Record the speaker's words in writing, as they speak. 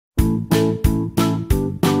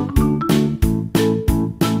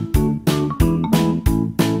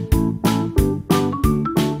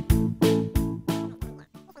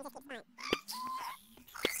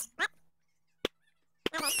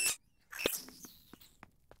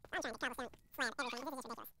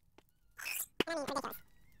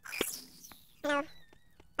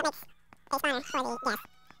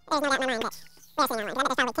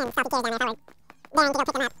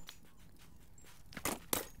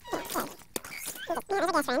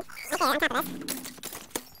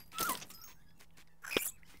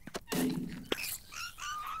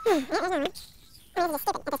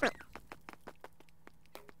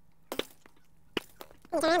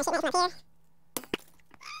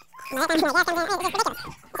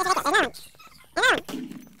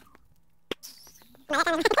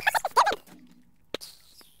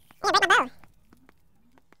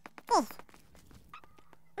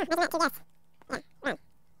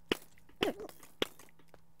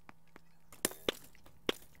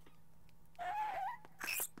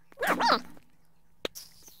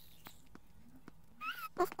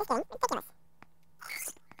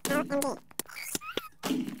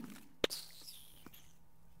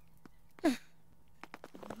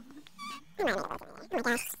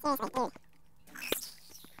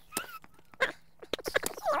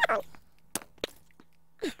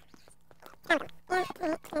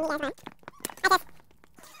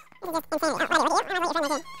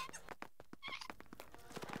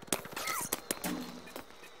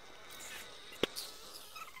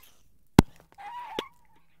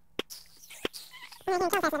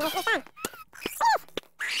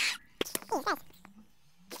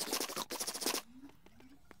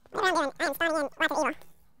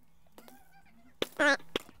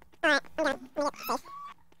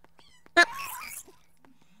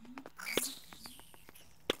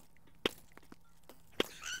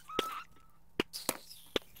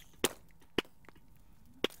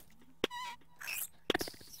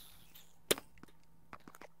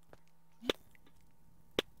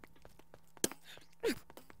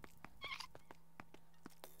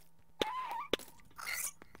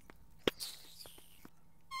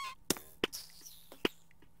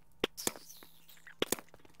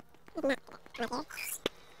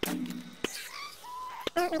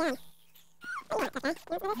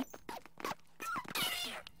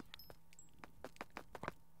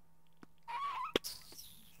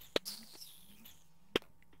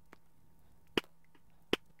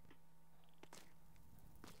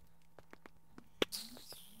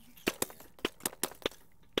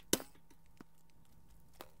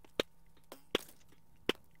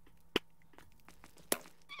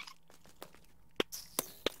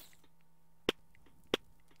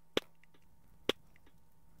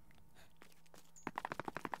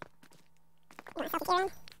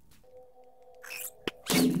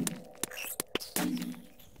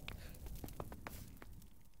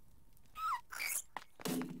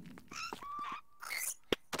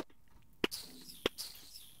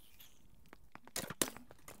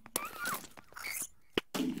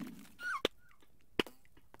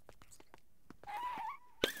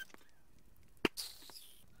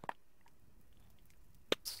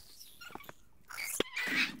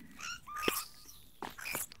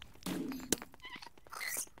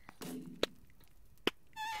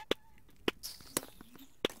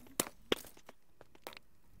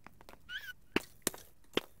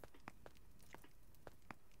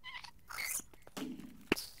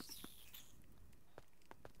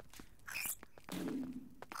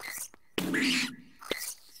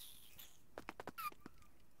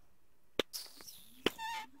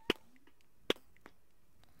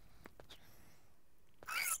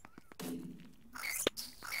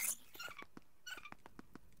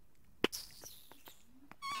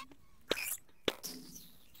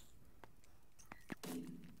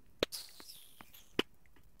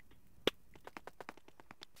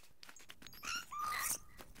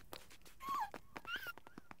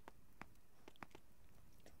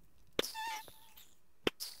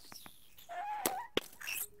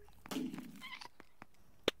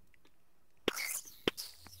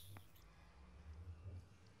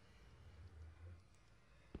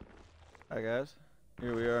Hi guys,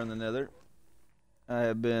 here we are in the Nether. I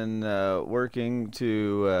have been working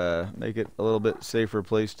to make it a little bit safer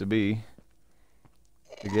place to be.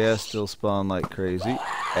 The ghast still spawn like crazy,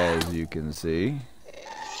 as you can see.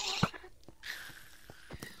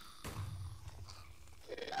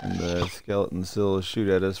 And the skeletons still shoot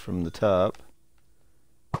at us from the top.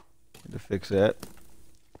 Need to fix that.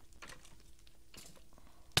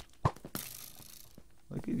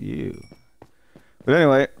 Look at you. But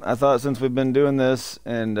anyway, I thought since we've been doing this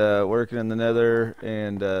and working in the nether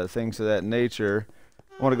and things of that nature,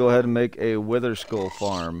 I want to go ahead and make a wither skull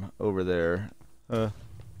farm over there. It's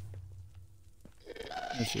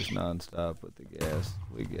just non-stop with the gas.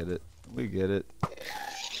 We get it. We get it.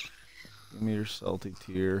 Give me your salty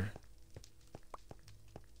tear.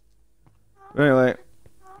 But anyway,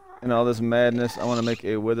 in all this madness, I want to make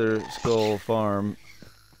a wither skull farm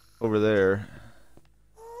over there.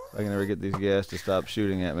 If I can ever get these gas to stop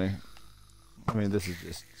shooting at me. I mean, this is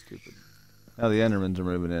just stupid. Now the Endermans are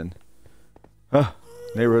moving in. Huh.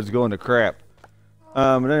 Neighborhood's going to crap.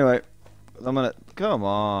 But anyway, I'm gonna... Come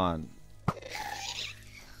on.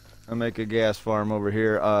 I'll make a gas farm over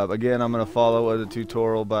here. Again, I'm gonna follow a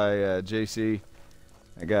tutorial by JC.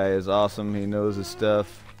 That guy is awesome. He knows his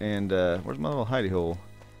stuff. And where's my little hidey hole?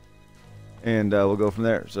 And we'll go from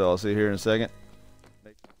there. So I'll see you here in a second.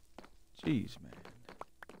 Jeez, man.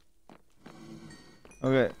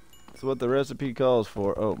 Okay, so what the recipe calls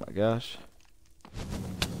for... Oh my gosh.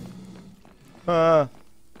 Man,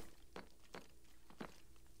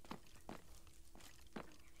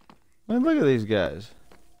 look at these guys.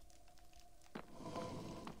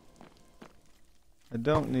 I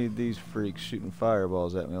don't need these freaks shooting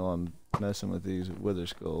fireballs at me while I'm messing with these wither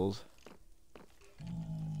skulls.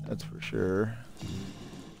 That's for sure.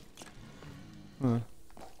 Huh.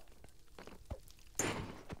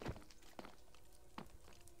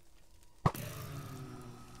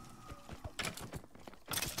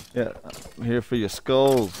 Yeah, I'm here for your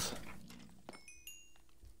skulls.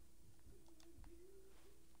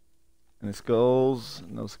 Any skulls?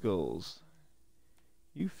 No skulls.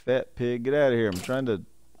 You fat pig, get out of here. I'm trying to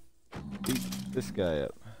beat this guy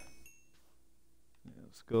up. Yeah,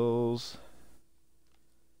 skulls.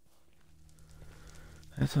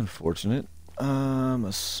 That's unfortunate. A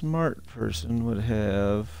smart person would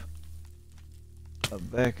have a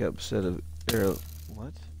backup set of arrow.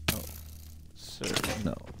 What? Oh, sir,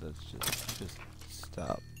 no. That's just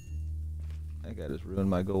stop. That guy just ruined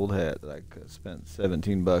my gold hat that I spent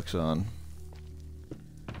 17 bucks on.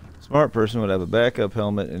 Smart person would have a backup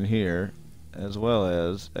helmet in here, as well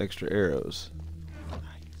as extra arrows. Nice.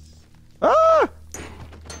 Ah!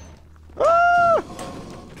 Ah!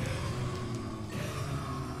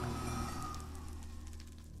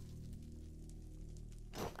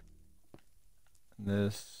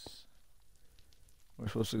 This, we're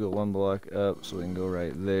supposed to go one block up, so we can go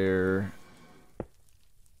right there,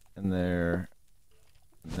 and there,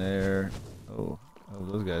 and there. Oh,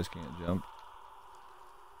 those guys can't jump.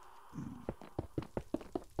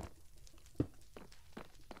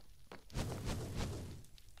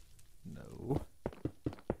 No.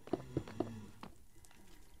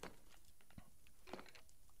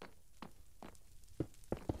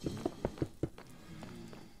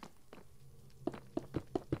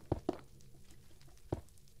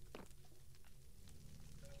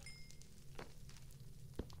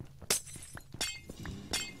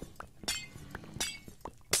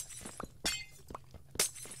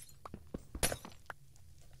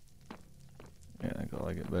 Yeah, I think I'll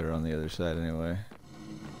like it better on the other side anyway.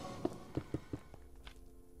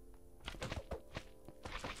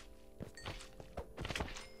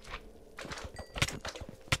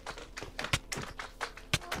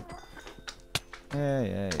 Yeah,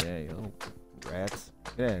 you little rats.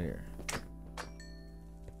 Get out of here.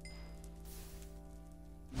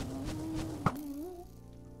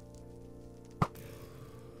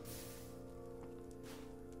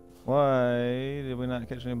 Why did we not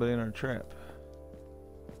catch anybody in our trap?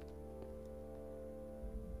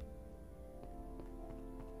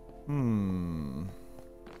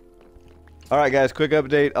 Alright guys, quick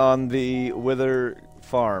update on the wither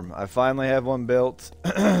farm. I finally have one built.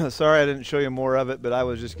 Sorry I didn't show you more of it, but I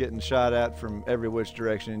was just getting shot at from every which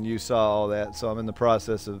direction and you saw all that, so I'm in the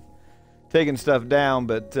process of taking stuff down,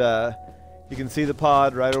 but you can see the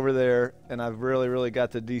pod right over there, and I've really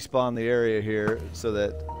got to despawn the area here so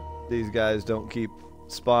that these guys don't keep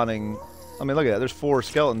spawning. I mean, look at that, there's 4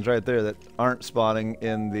 skeletons right there that aren't spawning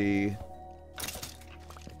in the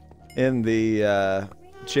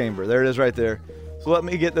chamber. There it is right there. So let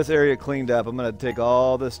me get this area cleaned up. I'm going to take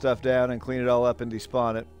all this stuff down and clean it all up and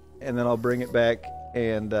despawn it, and then I'll bring it back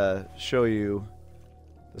and show you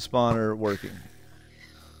the spawner working.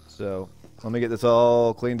 So let me get this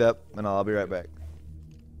all cleaned up and I'll be right back.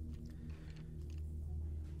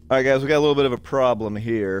 Alright guys, we got a little bit of a problem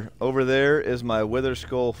here. Over there is my wither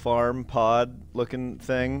skull farm pod looking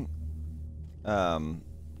thing. Right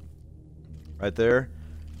there.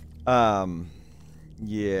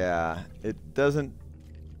 Yeah, it doesn't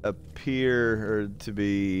appear to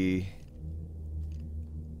be...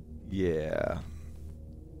 Yeah.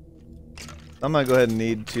 I'm gonna go ahead and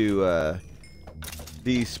need to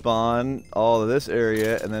despawn all of this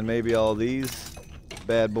area, and then maybe all these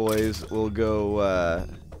bad boys will go.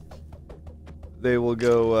 They will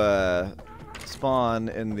go spawn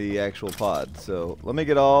in the actual pod. So let me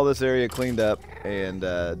get all this area cleaned up and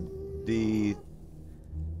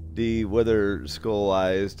wither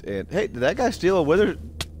skullized. And hey, did that guy steal a wither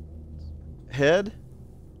head?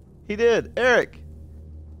 He did. Eric,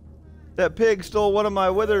 that pig stole one of my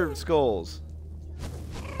wither skulls.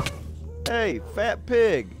 Hey, fat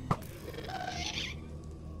pig.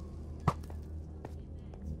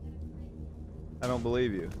 I don't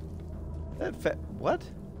believe you. That fat... What?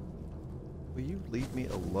 Will you leave me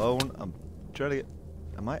alone? I'm trying to get...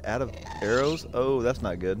 Am I out of arrows? Oh, that's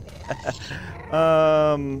not good.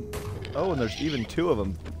 Oh, and there's even 2 of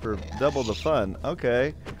them for double the fun.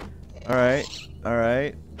 Okay. Alright.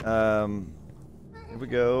 Alright. Here we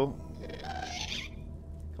go.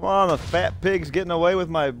 Come on, the fat pig's getting away with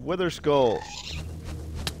my wither skull.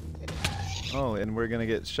 Oh, and we're gonna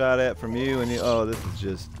get shot at from you and you. Oh, this is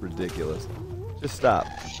just ridiculous. Just stop.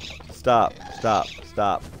 Stop. Stop.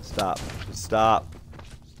 Stop. Stop. Just stop.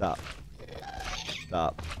 Stop.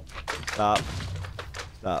 Stop. Stop.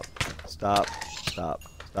 Stop. Stop. Stop. Stop.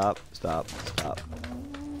 Stop. Stop.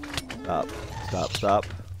 Stop. Stop. Stop.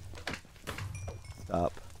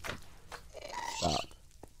 Stop. Stop.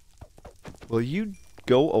 Will you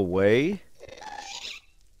go away?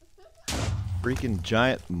 Freaking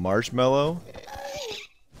giant marshmallow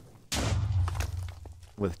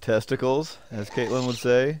with testicles, as Caitlin would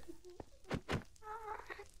say.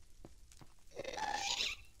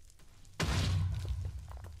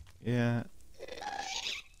 Yeah.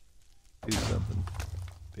 Do something,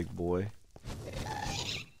 big boy.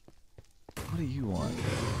 What do you want?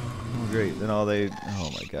 Oh, great. Then all they...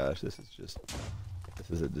 Oh my gosh, this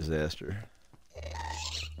is a disaster.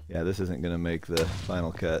 Yeah, this isn't gonna make the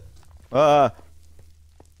final cut. Ah!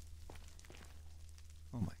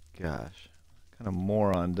 Oh my gosh. What kind of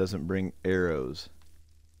moron doesn't bring arrows?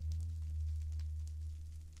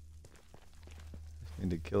 Just need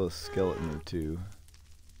to kill a skeleton or 2.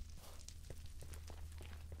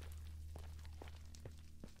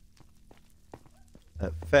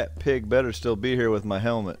 That fat pig better still be here with my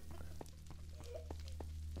helmet.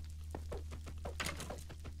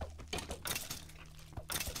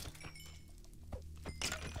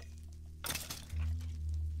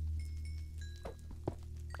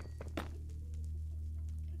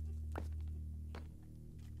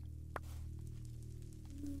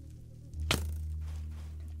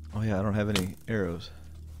 Oh yeah, I don't have any arrows.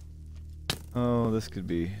 Oh, this could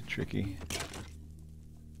be tricky.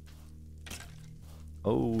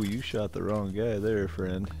 Oh, you shot the wrong guy there,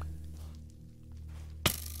 friend.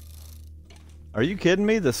 Are you kidding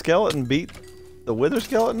me? The skeleton beat the wither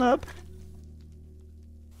skeleton up?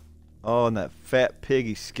 Oh, and that fat pig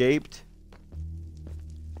escaped.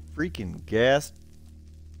 Freaking Ghast.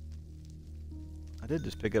 I did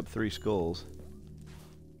just pick up 3 skulls.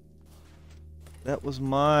 That was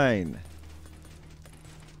mine.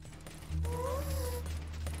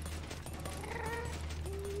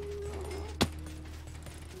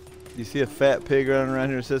 You see a fat pig running around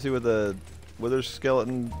here, sissy, with a wither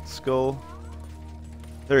skeleton skull?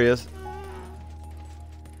 There he is.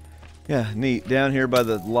 Yeah, neat. Down here by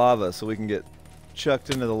the lava so we can get chucked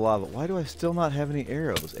into the lava. Why do I still not have any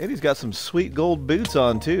arrows? And he's got some sweet gold boots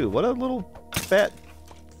on too. What a little fat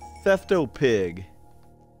thefto pig.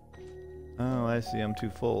 Oh, I see. I'm too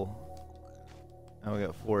full. Now we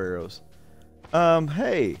got 4 arrows.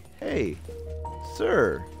 Hey,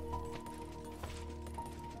 sir.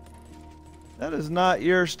 That is not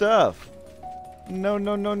your stuff. No,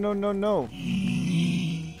 no, no, no, no, no.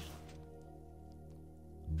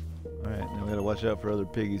 Alright, now we gotta watch out for other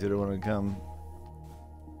piggies that don't want to come.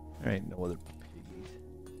 There ain't no other piggies.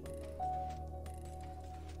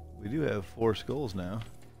 We do have 4 skulls now.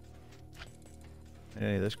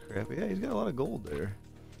 Hey, that's crappy. Yeah, he's got a lot of gold there.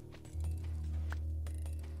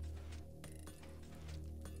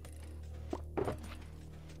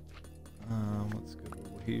 Let's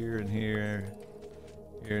go here and here,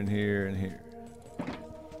 here and here and here.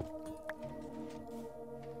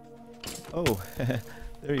 Oh,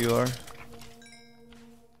 there you are.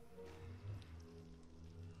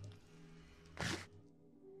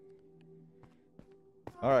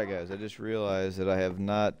 Alright guys, I just realized that I have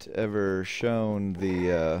not ever shown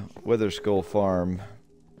the Wither Skull farm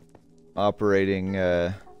operating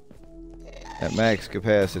at max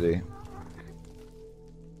capacity.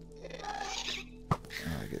 Oh,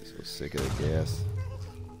 I get so sick of the gas.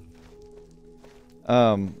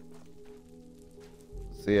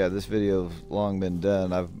 So yeah, this video's long been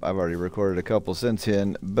done. I've already recorded a couple since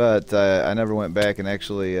then, but I never went back and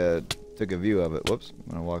actually took a view of it. Whoops,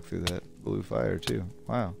 I'm gonna walk through that blue fire too.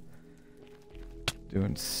 Wow,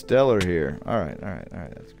 doing stellar here. All right,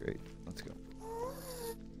 that's great. Let's go.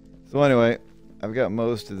 So anyway, I've got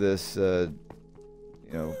most of this, you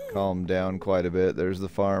know, calmed down quite a bit. There's the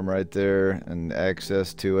farm right there and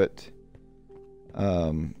access to it.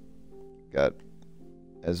 Got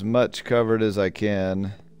as much covered as I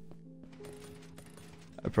can.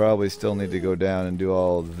 I probably still need to go down and do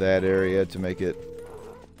all that area to make it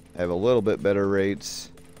have a little bit better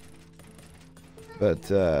rates. But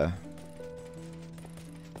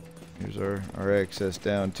here's our access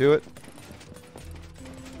down to it.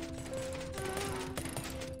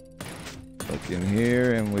 Look in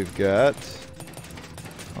here and we've got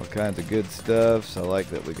all kinds of good stuff. So I like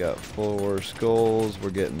that we got 4 skulls. We're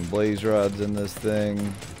getting blaze rods in this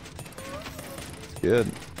thing. It's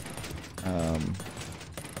good.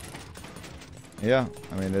 Yeah,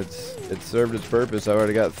 I mean it's served its purpose.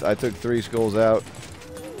 I took 3 skulls out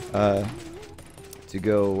to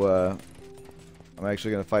go. I'm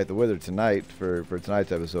actually gonna fight the Wither tonight for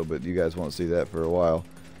tonight's episode, but you guys won't see that for a while.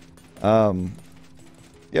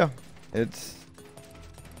 Yeah, it's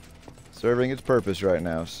serving its purpose right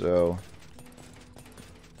now, so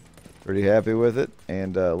pretty happy with it,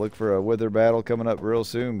 and look for a Wither battle coming up real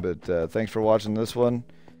soon. But thanks for watching this one.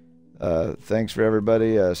 Thanks for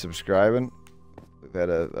everybody subscribing. We've had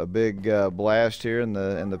a big blast here in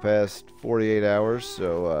the past 48 hours,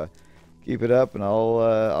 so keep it up, and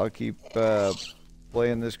I'll keep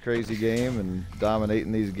playing this crazy game and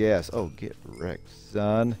dominating these Ghasts. Oh, get wrecked,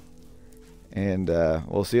 son. And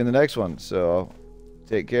we'll see you in the next one. So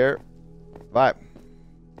take care. Bye.